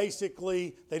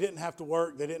 Basically, they didn't have to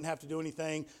work. They didn't have to do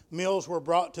anything. Meals were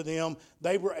brought to them.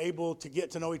 They were able to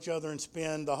get to know each other and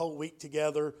spend the whole week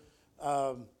together,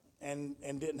 and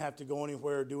didn't have to go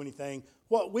anywhere or do anything.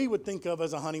 What we would think of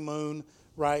as a honeymoon,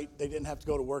 right? They didn't have to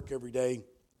go to work every day.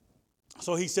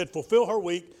 So he said, fulfill her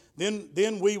week,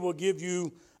 then we will give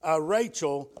you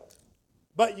Rachel,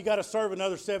 but you got to serve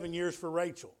another 7 years for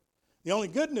Rachel. The only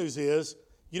good news is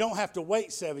you don't have to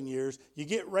wait 7 years. You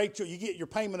get Rachel, you get your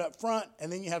payment up front,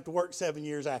 and then you have to work 7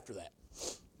 years after that.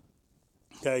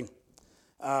 Okay.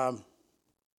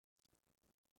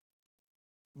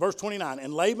 Verse 29,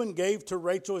 and Laban gave to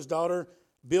Rachel his daughter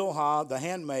Bilhah, the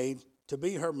handmaid, to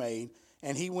be her maid.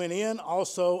 And he went in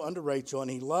also unto Rachel, and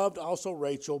he loved also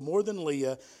Rachel more than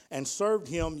Leah, and served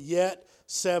him yet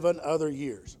 7 other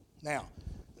years. Now,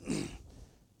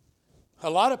 a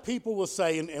lot of people will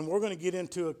say, and we're going to get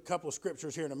into a couple of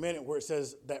scriptures here in a minute where it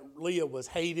says that Leah was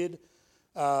hated.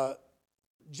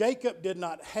 Jacob did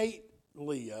not hate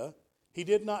Leah. He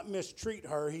did not mistreat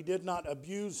her. He did not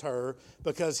abuse her,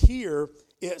 because here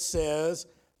it says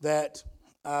that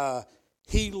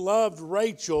he loved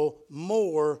Rachel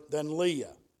more than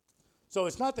Leah. So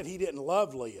it's not that he didn't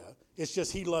love Leah. It's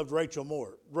just he loved Rachel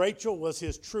more. Rachel was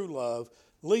his true love.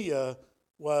 Leah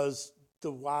was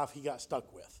the wife he got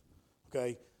stuck with.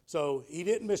 Okay? So he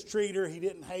didn't mistreat her. He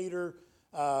didn't hate her.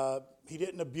 He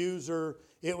didn't abuse her.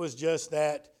 It was just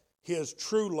that his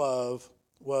true love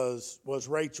was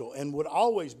Rachel, and would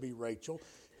always be Rachel.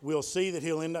 We'll see that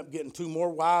he'll end up getting 2 more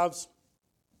wives,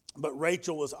 but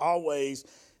Rachel was always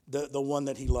the one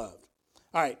that he loved.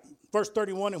 All right, verse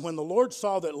 31, and when the Lord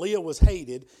saw that Leah was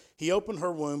hated, he opened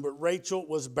her womb, but Rachel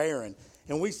was barren.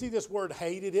 And we see this word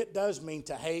hated. It does mean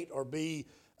to hate or be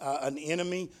an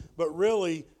enemy, but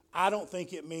really, I don't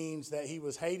think it means that he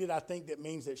was hated. I think that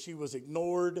means that she was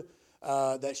ignored,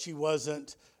 that she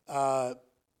wasn't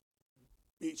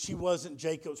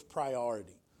Jacob's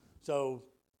priority. So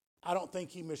I don't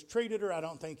think he mistreated her. I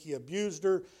don't think he abused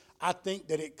her. I think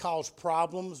that it caused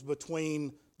problems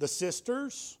between the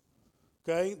sisters,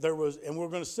 Okay, and we're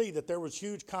going to see that there was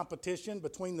huge competition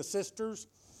between the sisters.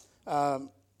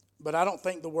 But I don't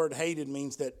think the word hated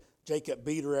means that Jacob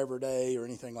beat her every day or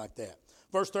anything like that.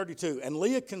 Verse 32, and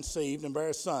Leah conceived and bare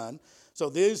a son. So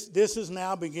this is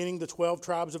now beginning the 12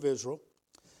 tribes of Israel.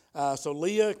 So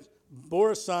Leah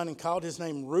bore a son and called his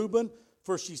name Reuben,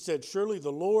 for she said, surely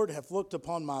the Lord hath looked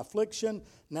upon my affliction.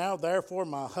 Now therefore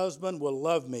my husband will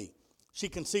love me. She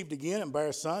conceived again and bare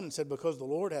a son and said, because the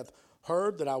Lord hath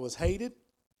heard that I was hated,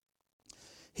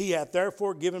 he hath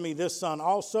therefore given me this son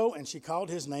also. And she called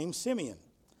his name Simeon.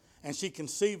 And she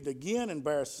conceived again and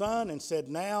bare a son and said,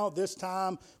 now this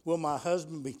time will my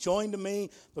husband be joined to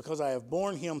me, because I have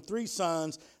borne him 3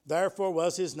 sons. Therefore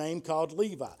was his name called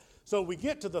Levi. So we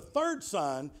get to the 3rd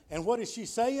son, and what is she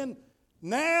saying?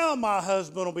 Now my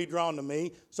husband will be drawn to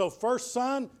me. So first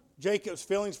son, Jacob's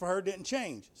feelings for her didn't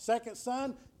change. Second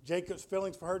son, Jacob's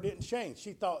feelings for her didn't change.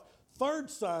 She thought, 3rd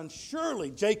son,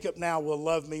 surely Jacob now will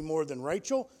love me more than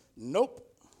Rachel. Nope.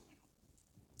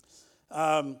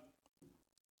 And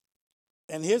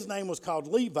his name was called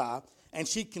Levi. And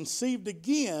she conceived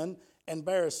again and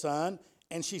bare a son.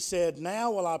 And she said,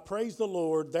 now will I praise the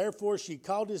Lord. Therefore she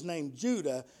called his name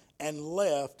Judah and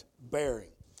left bearing.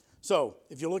 So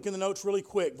if you look in the notes really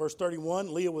quick, verse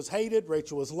 31, Leah was hated,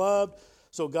 Rachel was loved.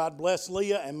 So God blessed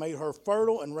Leah and made her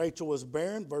fertile, and Rachel was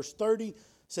barren. Verse 30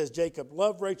 says Jacob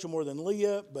loved Rachel more than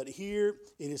Leah, but here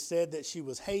it is said that she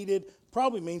was hated.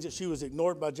 Probably means that she was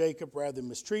ignored by Jacob rather than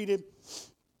mistreated.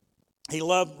 He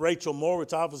loved Rachel more,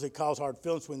 which obviously caused hard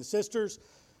feelings between the sisters.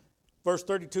 Verse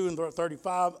 32 and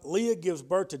 35, Leah gives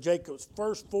birth to Jacob's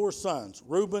first 4 sons,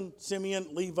 Reuben, Simeon,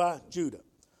 Levi, Judah.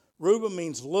 Reuben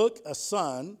means look, a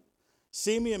son.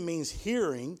 Simeon means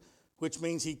hearing, which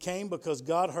means he came because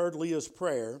God heard Leah's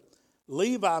prayer.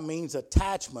 Levi means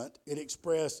attachment. It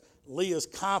expressed Leah's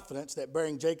confidence that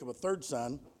bearing Jacob a 3rd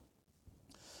son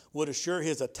would assure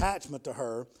his attachment to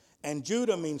her. And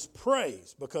Judah means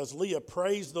praise, because Leah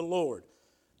praised the Lord.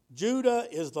 Judah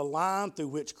is the line through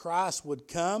which Christ would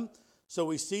come. So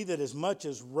we see that as much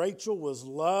as Rachel was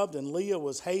loved and Leah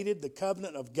was hated, the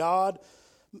covenant of God,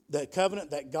 the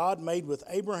covenant that God made with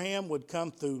Abraham would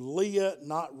come through Leah,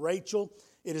 not Rachel.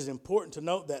 It is important to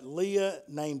note that Leah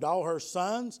named all her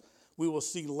sons. We will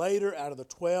see later out of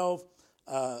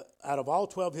all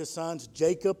 12 of his sons,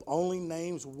 Jacob only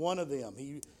names one of them.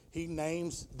 He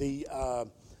names the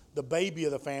baby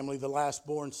of the family, the last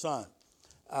born son.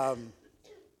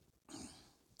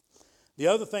 The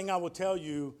other thing I will tell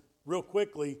you real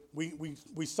quickly,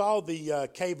 we saw the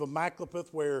cave of Maclopeth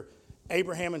where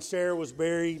Abraham and Sarah was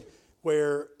buried,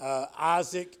 where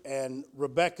Isaac and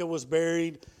Rebekah was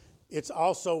buried. It's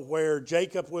also where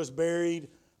Jacob was buried,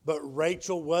 but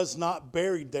Rachel was not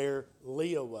buried there.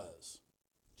 Leah was.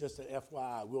 Just an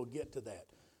FYI, we'll get to that.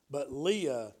 But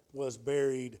Leah was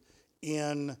buried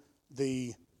in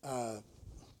the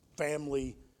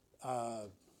family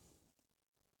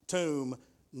tomb,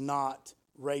 not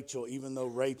Rachel, even though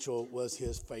Rachel was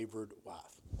his favored wife.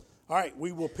 All right,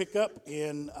 we will pick up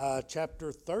in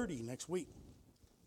chapter 30 next week.